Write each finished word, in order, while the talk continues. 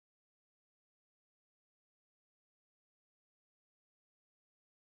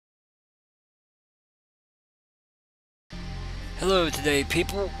Hello today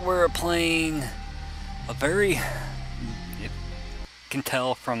people, we're playing a very, you can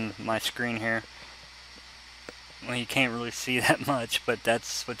tell from my screen here, well you can't really see that much, but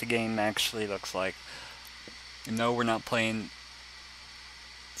that's what the game actually looks like. No, we're not playing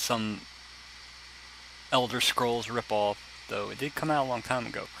some Elder Scrolls ripoff, though it did come out a long time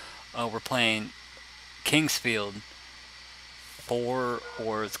ago. We're playing Kingsfield 4,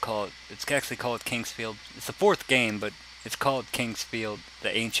 or it's actually called Kingsfield. It's the fourth game, but it's called Kingsfield,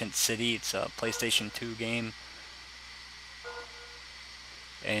 the Ancient City. It's a PlayStation 2 game,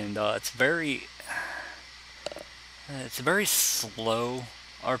 and it's a very slow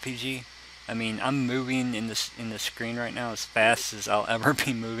RPG. I mean, I'm moving in the screen right now as fast as I'll ever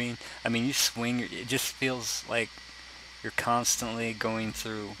be moving. I mean, you swing, it just feels like you're constantly going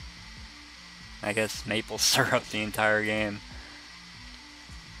through, I guess, maple syrup the entire game.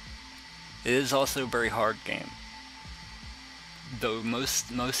 It is also a very hard game. Though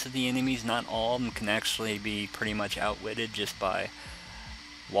most of the enemies, not all of them, can actually be pretty much outwitted just by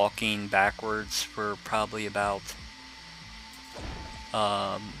walking backwards for probably about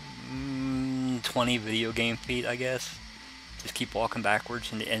 20 video game feet, I guess. Just keep walking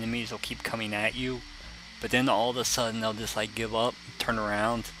backwards and the enemies will keep coming at you. But then all of a sudden they'll just like give up, turn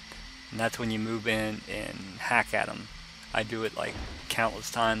around, and that's when you move in and hack at them. I do it like countless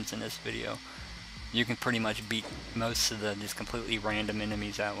times in this video. You can pretty much beat most of the just completely random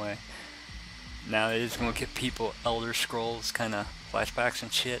enemies that way. Now it is going to give people Elder Scrolls kind of flashbacks and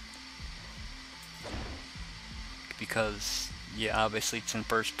shit, because yeah, obviously it's in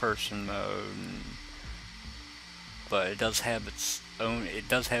first person mode, but it does have its own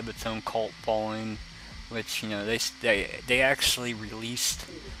cult following, which, you know, they actually released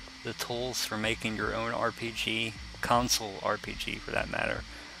the tools for making your own RPG, console RPG for that matter.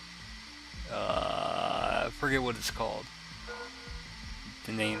 I forget what it's called.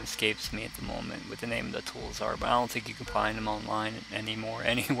 The name escapes me at the moment, what the name of the tools are, but I don't think you can find them online anymore,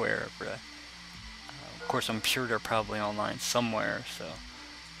 anywhere. Of course, I'm sure they're probably online somewhere, so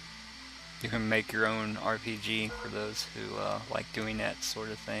you can make your own RPG for those who like doing that sort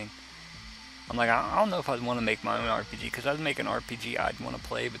of thing. I'm like, I don't know if I'd want to make my own RPG, because I'd make an RPG I'd want to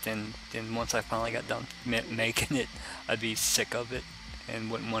play, but then once I finally got done making it, I'd be sick of it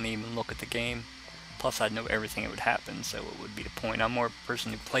and wouldn't want to even look at the game. Plus, I'd know everything that would happen, so it would be the point. I'm more a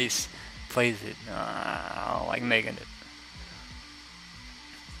person who plays it. I don't like making it.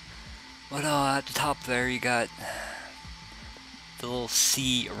 But at the top there, you got the little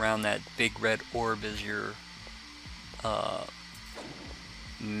C around that big red orb is your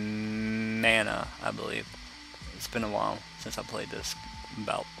mana, I believe. It's been a while since I played this,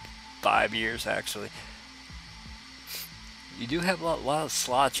 about 5 years actually. You do have a lot of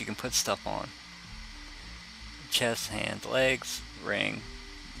slots you can put stuff on. Chest, hands, legs, ring,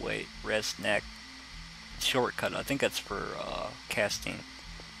 weight, wrist, neck, shortcut. I think that's for casting.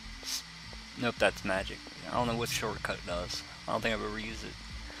 Nope, that's magic. I don't know what shortcut does. I don't think I've ever used it.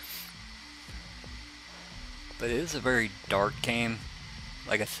 But it is a very dark game.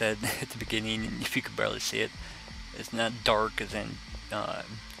 Like I said at the beginning, if you could barely see it, it's not dark as in, you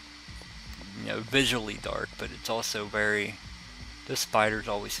know, visually dark, but it's also very. Those spiders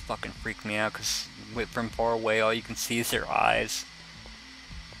always fucking freak me out, because from far away all you can see is their eyes.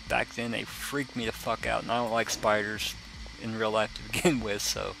 Back then they freaked me the fuck out, and I don't like spiders in real life to begin with,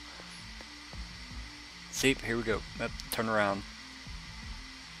 so. See, here we go. Turn around.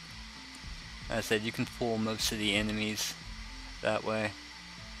 As I said, you can fool most of the enemies that way,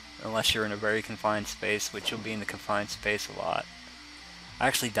 unless you're in a very confined space, which you'll be in the confined space a lot. I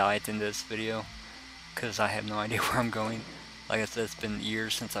actually died at the end of this video, because I have no idea where I'm going. Like I said, it's been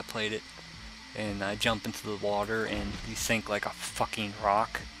years since I played it, and I jump into the water and you sink like a fucking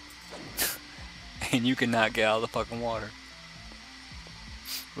rock, and you cannot get out of the fucking water.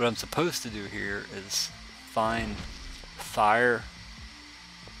 What I'm supposed to do here is find fire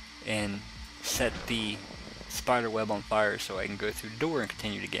and set the spider web on fire so I can go through the door and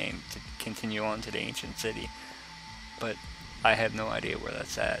continue the game, to continue on to the ancient city. But I have no idea where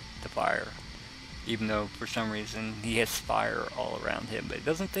that's at, the fire. Even though for some reason he has fire all around him, but he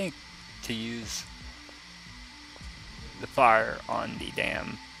doesn't think to use the fire on the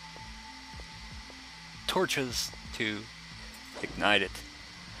damn torches to ignite it.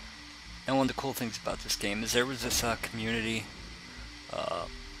 And one of the cool things about this game is there was this community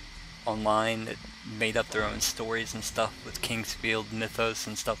online that made up their own stories and stuff with Kingsfield mythos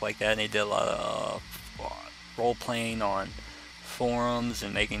and stuff like that, and they did a lot of role-playing on forums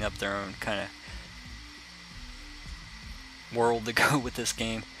and making up their own kind of world to go with this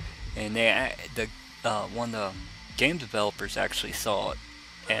game. And one of the game developers actually saw it,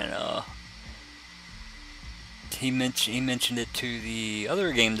 and he mentioned it to the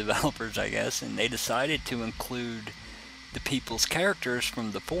other game developers, I guess, and they decided to include the people's characters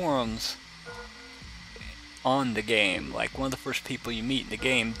from the forums on the game. Like, one of the first people you meet in the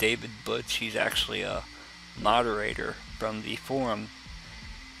game, David Butch, he's actually a moderator from the forum,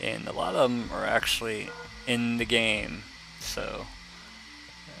 and a lot of them are actually in the game. So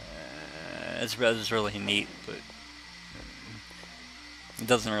it's really neat, but it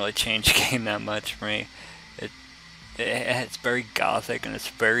doesn't really change the game that much for me. It's very gothic and it's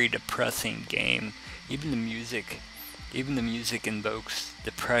a very depressing game. Even the music invokes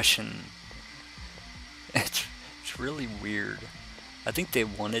depression. It's really weird. I think they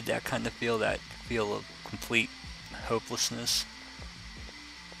wanted that kind of feel of complete hopelessness.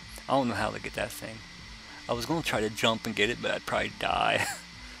 I don't know how to get that thing. I was going to try to jump and get it, but I'd probably die.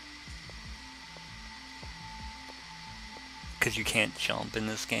 Because you can't jump in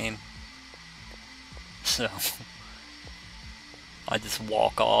this game. So I just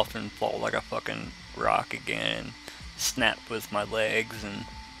walk off and fall like a fucking rock again and snap with my legs, and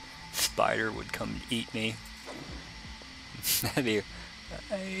spider would come eat me. That'd be,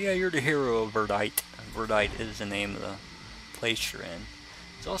 yeah, you're the hero of Verdite. Verdite is the name of the place you're in.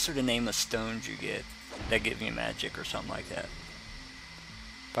 It's also the name of stones you get that give you magic or something like that,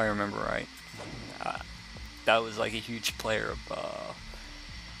 if I remember right. That was like a huge player of,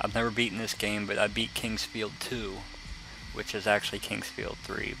 I've never beaten this game, but I beat Kingsfield 2, which is actually Kingsfield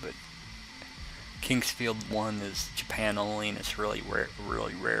 3, but Kingsfield 1 is Japan only, and it's really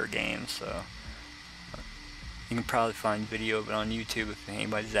rare game, so you can probably find video of it on YouTube if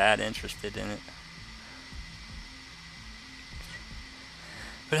anybody's that interested in it.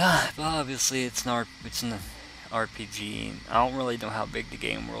 But obviously it's an RPG, and I don't really know how big the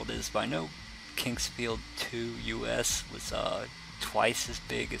game world is, but I know Kingsfield 2 US was twice as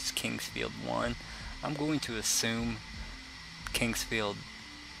big as Kingsfield 1. I'm going to assume Kingsfield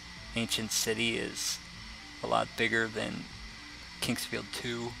Ancient City is a lot bigger than Kingsfield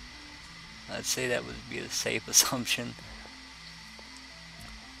 2. I'd say that would be a safe assumption.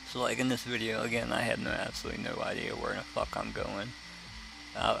 So like in this video, again, I have absolutely no idea where the fuck I'm going.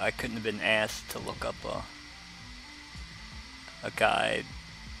 I couldn't have been asked to look up a guide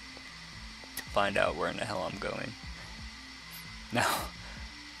to find out where in the hell I'm going. Now,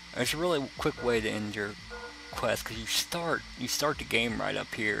 there's a really quick way to end your quest, because you start the game right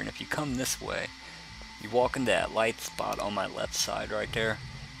up here, and if you come this way, you walk into that light spot on my left side right there.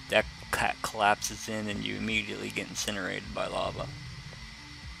 That collapses in, and you immediately get incinerated by lava.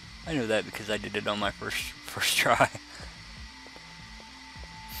 I know that because I did it on my first try.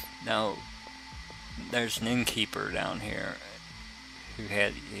 Now, there's an innkeeper down here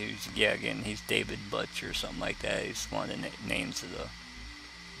he's David Butch or something like that. He's one of the names of the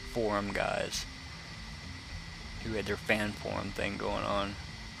forum guys who had their fan forum thing going on.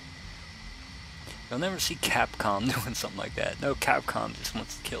 You'll never see Capcom doing something like that. No, Capcom just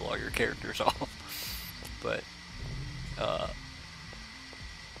wants to kill all your characters off. But,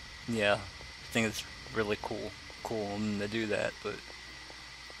 yeah, I think it's really cool of them to do that, but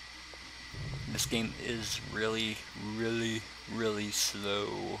this game is really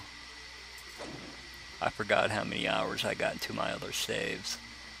slow. I forgot how many hours I got into my other saves.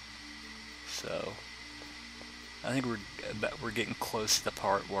 So I think we're getting close to the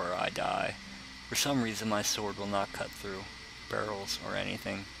part where I die. For some reason my sword will not cut through barrels or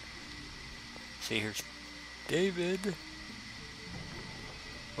anything. See, here's David.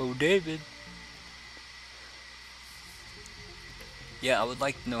 Oh, David. Yeah, I would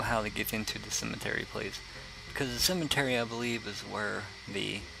like to know how to get into the cemetery place, because the cemetery, I believe, is where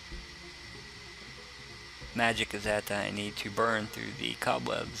the magic is at that I need to burn through the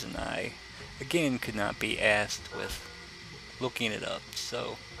cobwebs, and I, again, could not be asked with looking it up,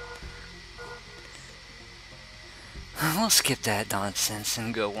 so we'll skip that nonsense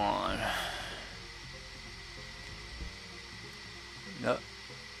and go on. No,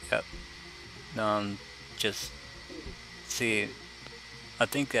 yep. No, just see. I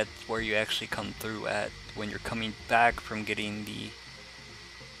think that's where you actually come through at when you're coming back from getting the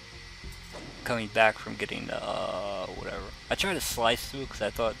whatever. I tried to slice through because I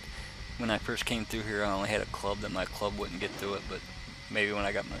thought when I first came through here I only had a club, that my club wouldn't get through it, but maybe when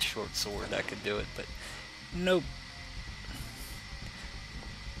I got my short sword I could do it, but nope.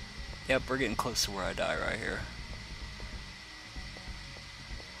 Yep, we're getting close to where I die right here.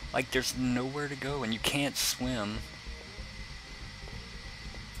 Like, there's nowhere to go and you can't swim.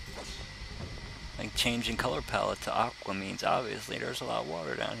 Like, changing color palette to aqua means obviously there's a lot of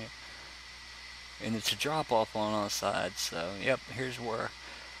water down here. and it's a drop off on all sides. So yep, here's where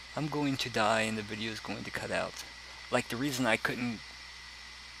I'm going to die and the video is going to cut out. Like, the reason I couldn't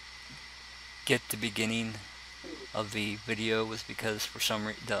get the beginning of the video was because for some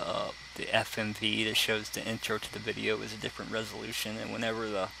reason the FMV that shows the intro to the video is a different resolution, and whenever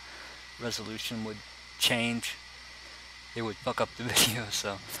the resolution would change, it would fuck up the video.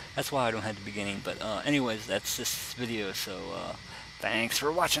 So that's why I don't have the beginning. But anyways, that's this video. So thanks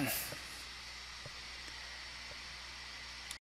for watching.